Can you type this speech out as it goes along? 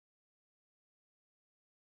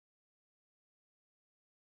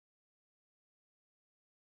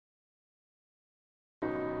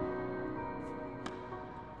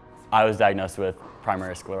I was diagnosed with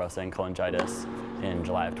primary sclerosing cholangitis in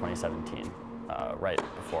July of 2017, right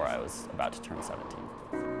before I was about to turn 17.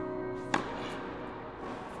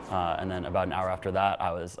 And then about an hour after that,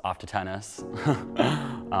 I was off to tennis.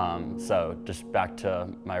 So just back to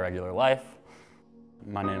my regular life.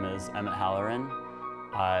 My name is Emmett.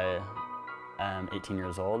 I am 18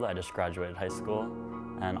 years old. I just graduated high school,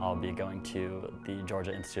 and I'll be going to the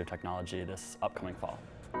Georgia Institute of Technology this upcoming fall.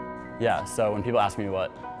 Yeah, so when people ask me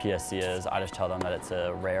what PSC is, I just tell them that it's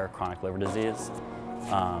a rare chronic liver disease,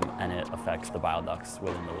 and it affects the bile ducts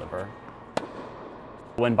within the liver.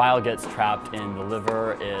 When bile gets trapped in the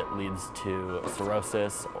liver, it leads to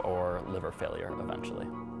cirrhosis or liver failure eventually.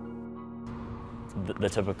 The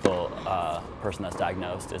typical person that's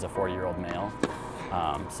diagnosed is a 40-year-old male,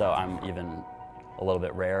 so I'm even a little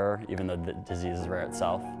bit rarer, even though the disease is rare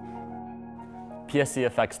itself. PSC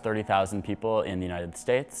affects 30,000 people in the United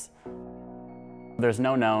States. There's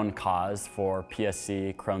no known cause for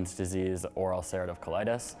PSC, Crohn's disease, or ulcerative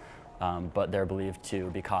colitis, but they're believed to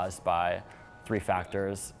be caused by 3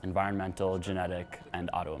 factors: environmental, genetic, and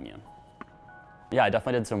autoimmune. Yeah, I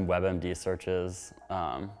definitely did some WebMD searches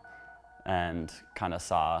and kind of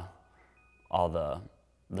saw all the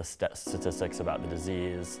statistics about the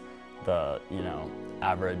disease, the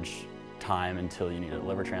average time until you need a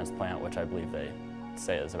liver transplant, which I believe they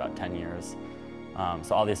say is about 10 years.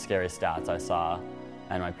 So all these scary stats I saw,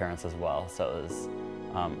 and my parents as well, so it was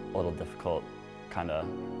a little difficult kind of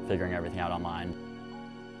figuring everything out online.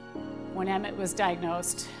 When Emmett was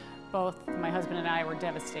diagnosed, both my husband and I were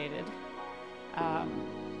devastated,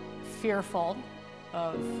 fearful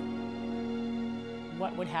of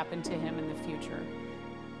what would happen to him in the future.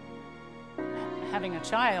 Having a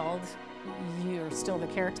child, you're still the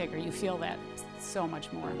caretaker. You feel that so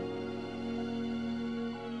much more.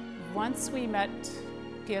 Once we met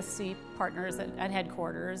PSC Partners at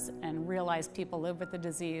headquarters and realized people live with the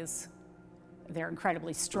disease, they're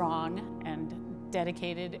incredibly strong and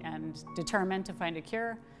dedicated and determined to find a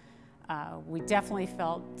cure. We definitely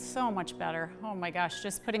felt so much better. Oh my gosh,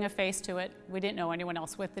 just putting a face to it. We didn't know anyone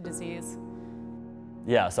else with the disease.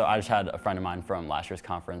 Yeah, so I just had a friend of mine from last year's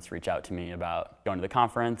conference reach out to me about going to the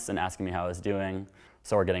conference and asking me how I was doing,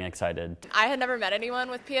 so we're getting excited. I had never met anyone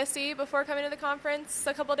with PSC before coming to the conference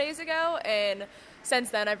a couple days ago, and since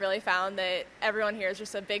then I've really found that everyone here is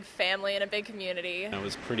just a big family and a big community. I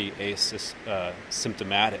was pretty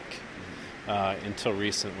asymptomatic until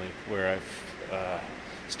recently, where I've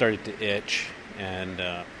started to itch and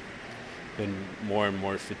been more and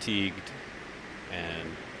more fatigued. And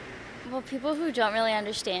well, people who don't really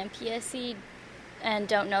understand PSC and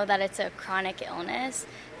don't know that it's a chronic illness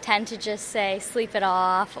tend to just say, sleep it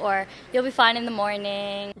off, or you'll be fine in the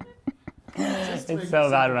morning. It's so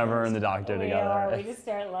bad whenever we're in the doctor together. We just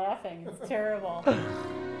start laughing. It's terrible.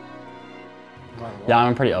 Yeah,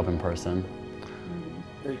 I'm a pretty open person.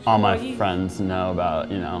 All my friends know about,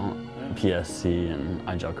 PSC, and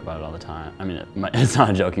I joke about it all the time. I mean, it's not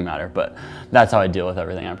a joking matter, but that's how I deal with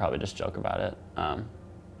everything. I probably just joke about it.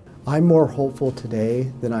 I'm more hopeful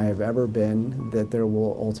today than I have ever been that there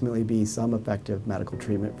will ultimately be some effective medical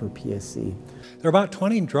treatment for PSC. There are about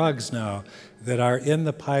 20 drugs now that are in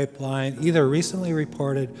the pipeline, either recently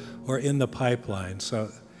reported or in the pipeline.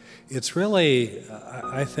 So it's really,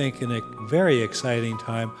 I think, in a very exciting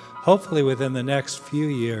time. Hopefully within the next few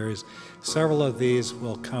years, several of these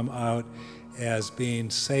will come out as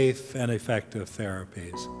being safe and effective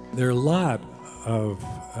therapies. There are a lot of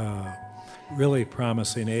really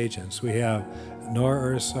promising agents. We have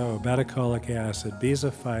norurso, obeticholic acid,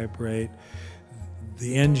 bezafibrate,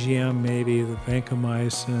 the NGM maybe, the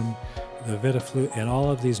vancomycin, the Vitaflu, and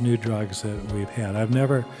all of these new drugs that we've had. I've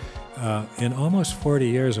never, in almost 40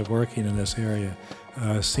 years of working in this area,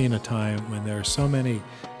 seen a time when there are so many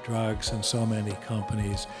drugs and so many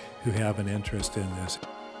companies who have an interest in this.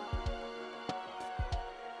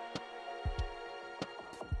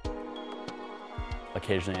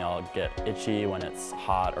 Occasionally I'll get itchy when it's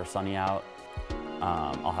hot or sunny out.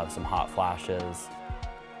 I'll have some hot flashes.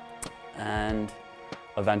 And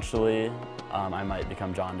eventually I might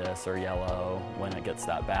become jaundice or yellow when it gets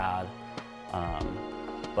that bad.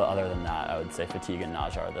 But other than that, I would say fatigue and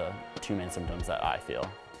nausea are the 2 main symptoms that I feel.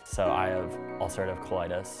 So I have ulcerative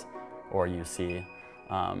colitis, or UC,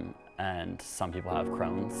 and some people have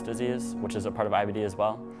Crohn's disease, which is a part of IBD as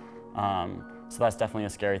well. So that's definitely a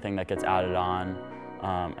scary thing that gets added on.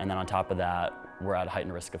 And then on top of that, we're at a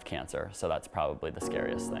heightened risk of cancer, so that's probably the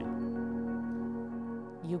scariest thing.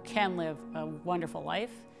 You can live a wonderful life.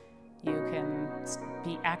 You can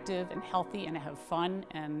be active and healthy and have fun,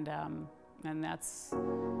 and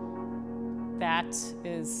that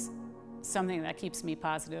is something that keeps me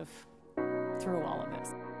positive through all of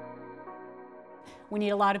this. We need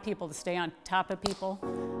a lot of people to stay on top of people,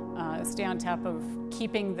 stay on top of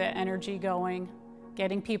keeping the energy going,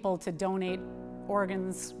 getting people to donate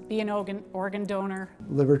organs, be an organ donor.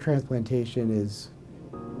 Liver transplantation is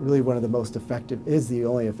really one of the most effective, is the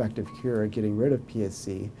only effective cure at getting rid of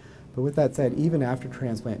PSC. But with that said, even after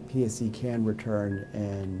transplant, PSC can return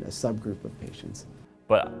in a subgroup of patients.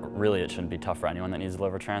 But really, it shouldn't be tough for anyone that needs a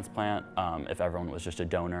liver transplant. If everyone was just a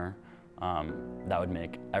donor, that would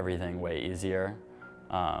make everything way easier.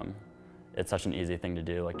 It's such an easy thing to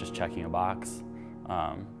do, like just checking a box.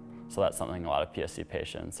 So that's something a lot of PSC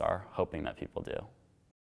patients are hoping that people do.